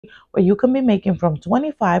where you can be making from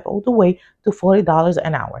 25 all the way to $40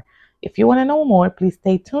 an hour. If you want to know more, please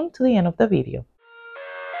stay tuned to the end of the video.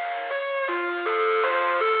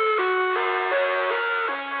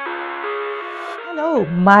 Hello,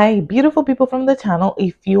 my beautiful people from the channel.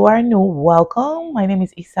 If you are new, welcome. My name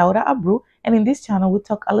is Isaura Abru, and in this channel, we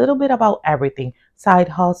talk a little bit about everything: side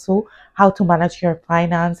hustle, how to manage your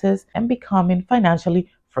finances, and becoming financially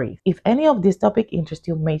free. If any of this topic interests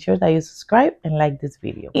you, make sure that you subscribe and like this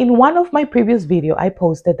video. In one of my previous videos, I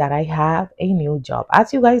posted that I have a new job.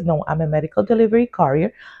 As you guys know, I'm a medical delivery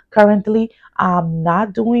courier. Currently, I'm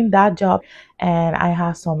not doing that job, and I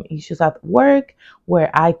have some issues at work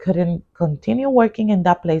where I couldn't continue working in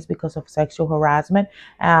that place because of sexual harassment,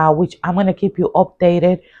 which I'm going to keep you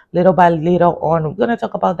updated little by little on. We're going to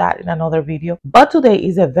talk about that in another video. But today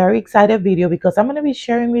is a very excited video because I'm going to be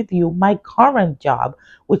sharing with you my current job,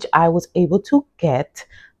 which I was able to get,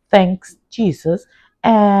 thanks Jesus.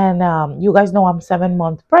 And you guys know I'm 7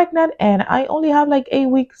 months pregnant and I only have like 8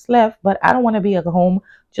 weeks left, but I don't want to be at home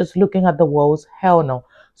just looking at the walls. Hell no.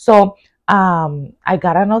 So I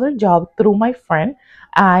got another job through my friend,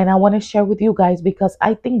 and I want to share with you guys because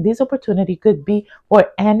I think this opportunity could be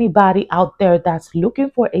for anybody out there that's looking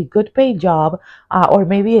for a good paid job, or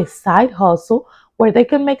maybe a side hustle where they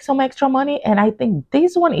can make some extra money. And I think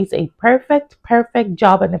this one is a perfect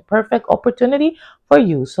job and a perfect opportunity for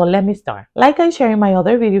you. So let me start. Like I shared in my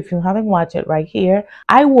other video, if you haven't watched it, right here,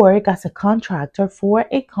 I work as a contractor for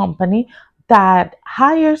a company that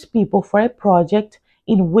hires people for a project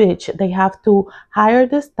in which they have to hire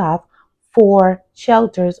the staff for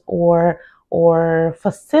shelters or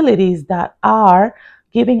facilities that are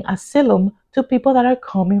giving asylum to people that are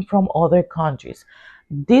coming from other countries.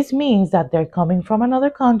 This means that they're coming from another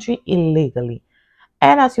country illegally.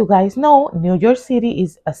 And as you guys know, New York City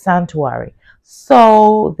is a sanctuary.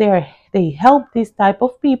 So they help this type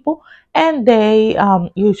of people, and they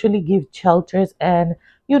usually give shelters, and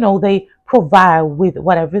they provide with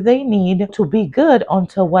whatever they need to be good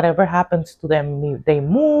until whatever happens to them. If they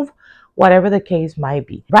move, whatever the case might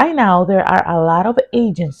be. Right now, there are a lot of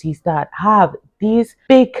agencies that have this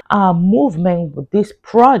big movement, this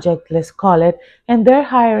project, let's call it, and they're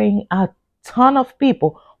hiring a ton of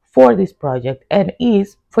people for this project, and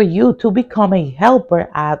is for you to become a helper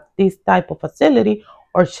at this type of facility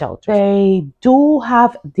or shelter. They do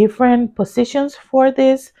have different positions for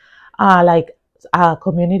this, like a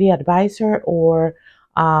community advisor or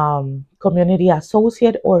community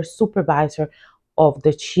associate or supervisor of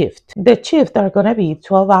the shift. The shifts are going to be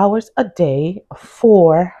 12 hours a day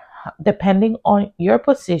for, depending on your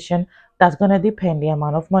position, that's going to depend the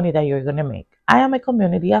amount of money that you're going to make. I am a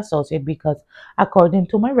community associate because according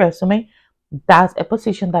to my resume, that's a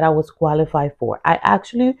position that I was qualified for. I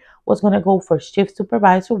actually was going to go for shift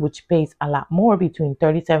supervisor, which pays a lot more, between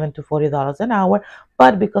 $37 to $40 an hour.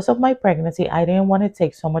 But because of my pregnancy, I didn't want to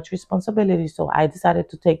take so much responsibility. So I decided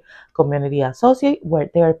to take community associate,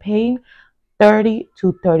 where they're paying 30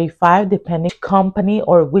 to 35 depending company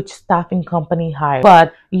or which staffing company hires.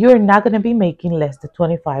 But you're not going to be making less than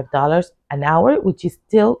 $25 an hour, which is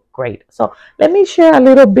still great. So let me share a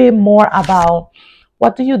little bit more about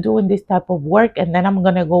what do you do in this type of work, and then I'm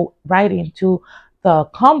going to go right into the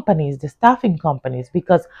companies, the staffing companies,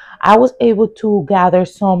 because I was able to gather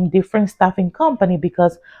some different staffing company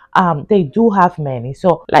because they do have many.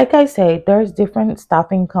 So like I say, there's different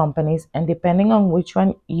staffing companies, and depending on which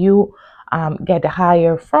one you get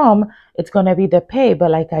hired from, it's going to be the pay. But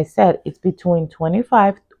like I said, it's between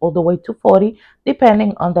 25 all the way to 40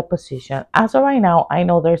 depending on the position. As of right now, I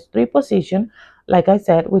know there's 3 positions, like I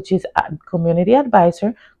said, which is a community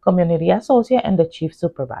advisor, community associate, and the chief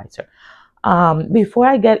supervisor. Before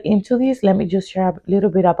I get into this, let me just share a little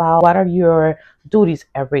bit about what are your duties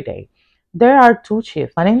every day. There are 2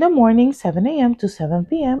 shifts, one in the morning, 7 a.m. to 7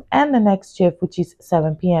 p.m., and the next shift, which is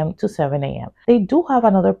 7 p.m. to 7 a.m. They do have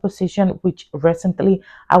another position, which recently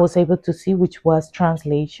I was able to see, which was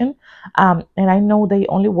translation. And I know they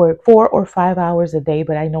only work 4 or 5 hours a day,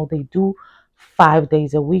 but I know they do 5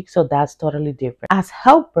 days a week, so that's totally different. As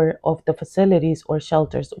helper of the facilities or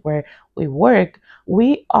shelters where we work,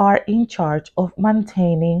 we are in charge of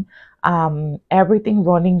maintaining everything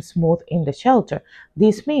running smooth in the shelter.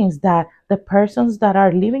 This means that the persons that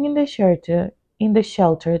are living in the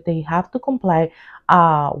shelter, they have to comply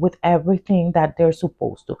with everything that they're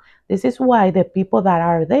supposed to. This is why the people that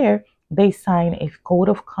are there, they sign a code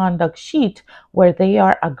of conduct sheet where they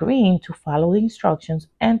are agreeing to follow the instructions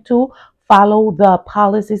and to follow the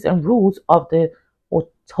policies and rules of the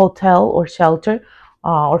hotel or shelter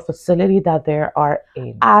or facility that they are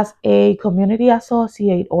in. As a community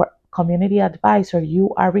associate or community advisor,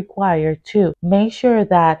 you are required to make sure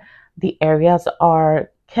that the areas are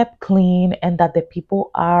kept clean and that the people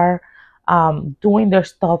are doing their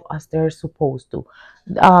stuff as they're supposed to.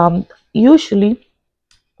 Usually,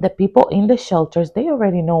 the people in the shelters, they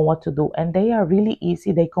already know what to do and they are really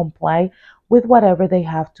easy. They comply with whatever they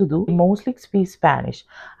have to do. They mostly speak Spanish.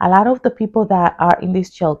 A lot of the people that are in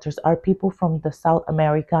these shelters are people from the South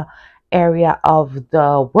America area of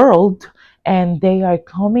the world, and they are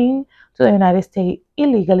coming to the United States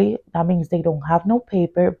illegally. That means they don't have no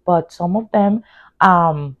paper, but some of them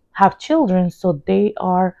have children, so they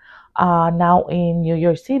are now in New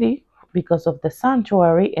York City because of the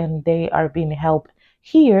sanctuary, and they are being helped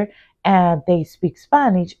here, and they speak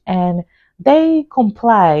Spanish, and they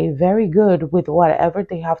comply very good with whatever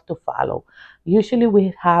they have to follow. Usually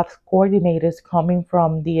we have coordinators coming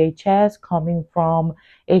from DHS, coming from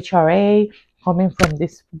HRA, coming from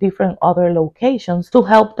these different other locations to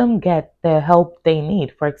help them get the help they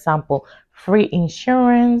need. For example, free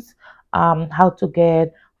insurance, how to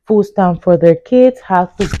get food stamp for their kids, how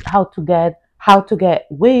to get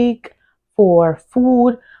WIC for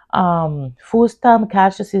food, food stamp,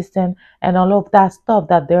 cash assistance, and all of that stuff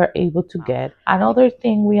that they're able to get. Another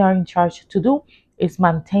thing we are in charge to do is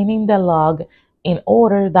maintaining the log in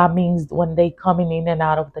order. That means when they coming in and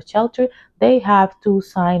out of the shelter, they have to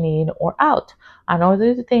sign in or out.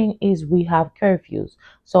 Another thing is we have curfews.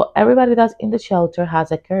 So everybody that's in the shelter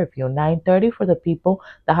has a curfew. 9:30 for the people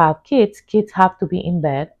that have kids. Kids have to be in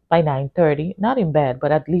bed by 9:30, not in bed,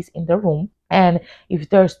 but at least in the room. And if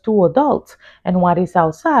there's two adults and one is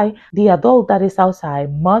outside, the adult that is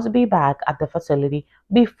outside must be back at the facility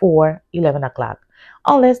before 11 o'clock.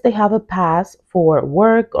 Unless they have a pass for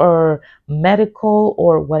work or medical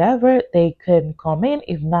or whatever, they can come in.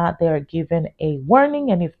 If not, they are given a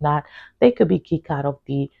warning. And if not, they could be kicked out of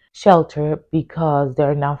the shelter because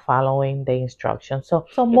they're not following the instructions.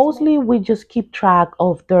 So mostly we just keep track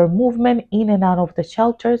of their movement in and out of the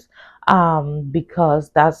shelters,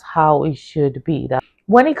 because that's how it should be.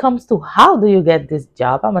 When it comes to how do you get this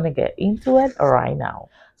job, I'm going to get into it right now.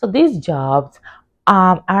 So these jobs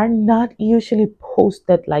are not usually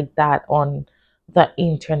posted like that on the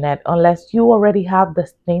internet unless you already have the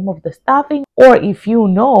name of the staffing, or if you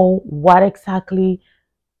know what exactly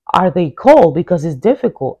are they called, because it's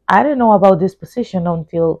difficult. I didn't know about this position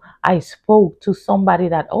until I spoke to somebody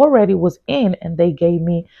that already was in, and they gave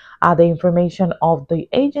me the information of the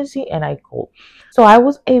agency, and I called. So I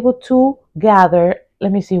was able to gather,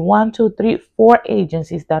 let me see, 4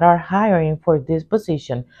 agencies that are hiring for this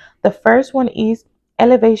position. The first one is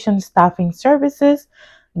Elevation Staffing Services.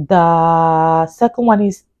 The second one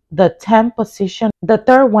is the temp position. The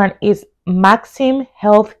third one is Maxim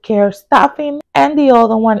Healthcare Staffing, and the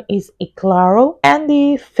other one is Eclaro, and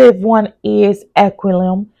the fifth one is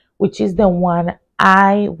Equilium, which is the one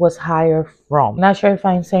I was hired from. Not sure if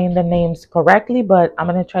I'm saying the names correctly, but I'm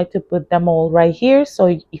going to try to put them all right here. So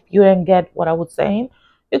if you didn't get what I was saying,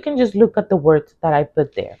 you can just look at the words that I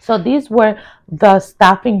put there. So these were the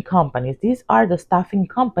staffing companies. These are the staffing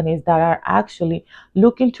companies that are actually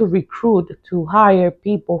looking to recruit, to hire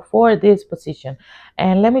people for this position.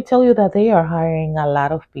 And let me tell you that they are hiring a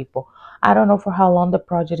lot of people. I don't know for how long the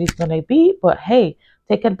project is going to be, but hey,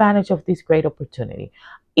 take advantage of this great opportunity.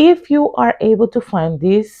 If you are able to find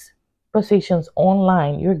these positions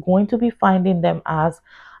online, you're going to be finding them as,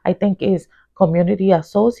 I think, is community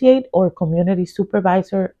associate or community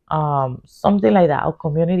supervisor, something like that, or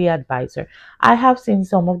community advisor. I have seen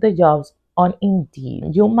some of the jobs on Indeed.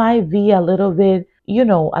 You might be a little bit,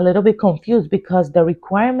 a little bit confused because the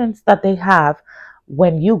requirements that they have,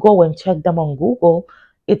 when you go and check them on Google,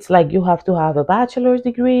 it's like you have to have a bachelor's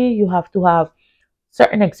degree, you have to have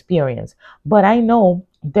certain experience. But I know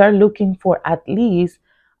they're looking for at least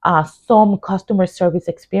some customer service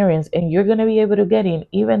experience, and you're going to be able to get in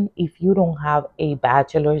even if you don't have a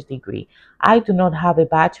bachelor's degree. I do not have a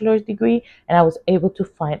bachelor's degree, and I was able to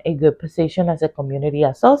find a good position as a community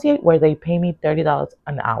associate where they pay me $30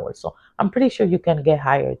 an hour. So I'm pretty sure you can get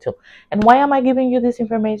hired too. And why am I giving you this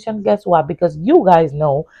information? Guess what? Because you guys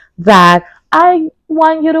know that I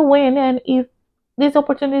want you to win, and if this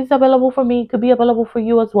opportunity is available for me, it could be available for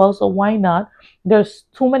you as well. So why not? There's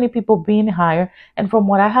too many people being hired. And from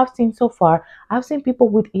what I have seen so far, I've seen people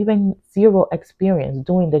with even zero experience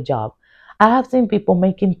doing the job. I have seen people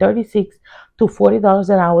making $36 to $40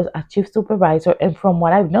 an hour as chief supervisor. And from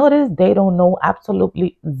what I've noticed, they don't know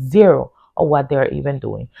absolutely zero of what they're even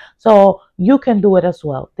doing. So you can do it as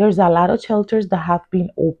well. There's a lot of shelters that have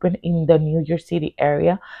been open in the New York City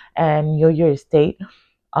area and New York State.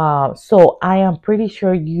 So I am pretty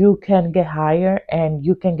sure you can get hired and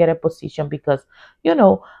you can get a position because,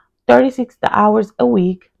 36 hours a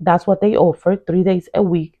week. That's what they offer, 3 days a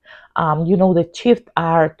week. The shift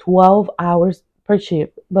are 12 hours per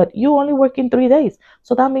shift, but you only work in 3 days.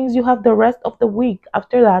 So that means you have the rest of the week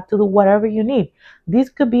after that to do whatever you need. This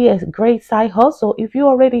could be a great side hustle if you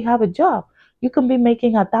already have a job. You can be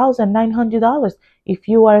making $1,900 if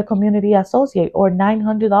you are a community associate, or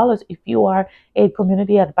 $900 if you are a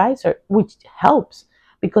community advisor, which helps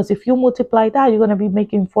because if you multiply that, you're going to be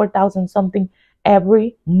making 4,000 something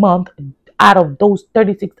every month out of those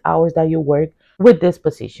 36 hours that you work with this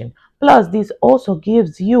position. Plus, this also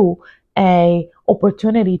gives you a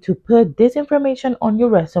opportunity to put this information on your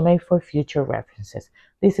resume for future references.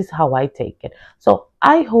 This is how I take it. So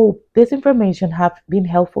I hope this information have been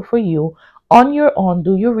helpful for you. On your own,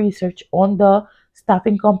 do your research on the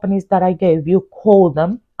staffing companies that I gave you, call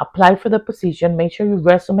them, apply for the position, make sure your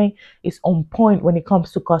resume is on point when it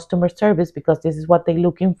comes to customer service because this is what they're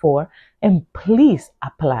looking for, and please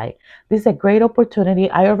apply. This is a great opportunity.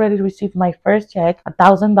 I already received my first check,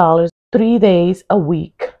 $1,000, 3 days a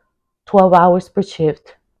week, 12 hours per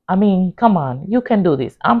shift. I mean, come on, you can do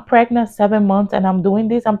this. I'm pregnant 7 months and I'm doing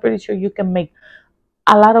this. I'm pretty sure you can make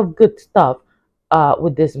a lot of good stuff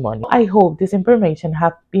with this money. I hope this information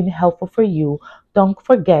have been helpful for you. Don't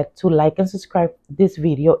forget to like and subscribe this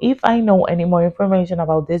video. If I know any more information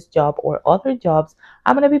about this job or other jobs,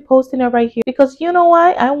 I'm going to be posting it right here because you know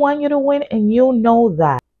why? I want you to win, and you know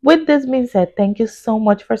that. With this being said, thank you so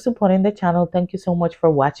much for supporting the channel. Thank you so much for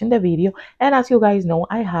watching the video. And as you guys know,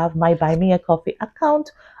 I have my Buy Me a Coffee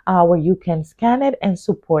account where you can scan it and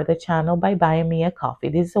support the channel by buying me a coffee.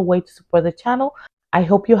 This is a way to support the channel. I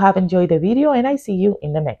hope you have enjoyed the video, and I see you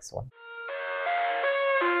in the next one.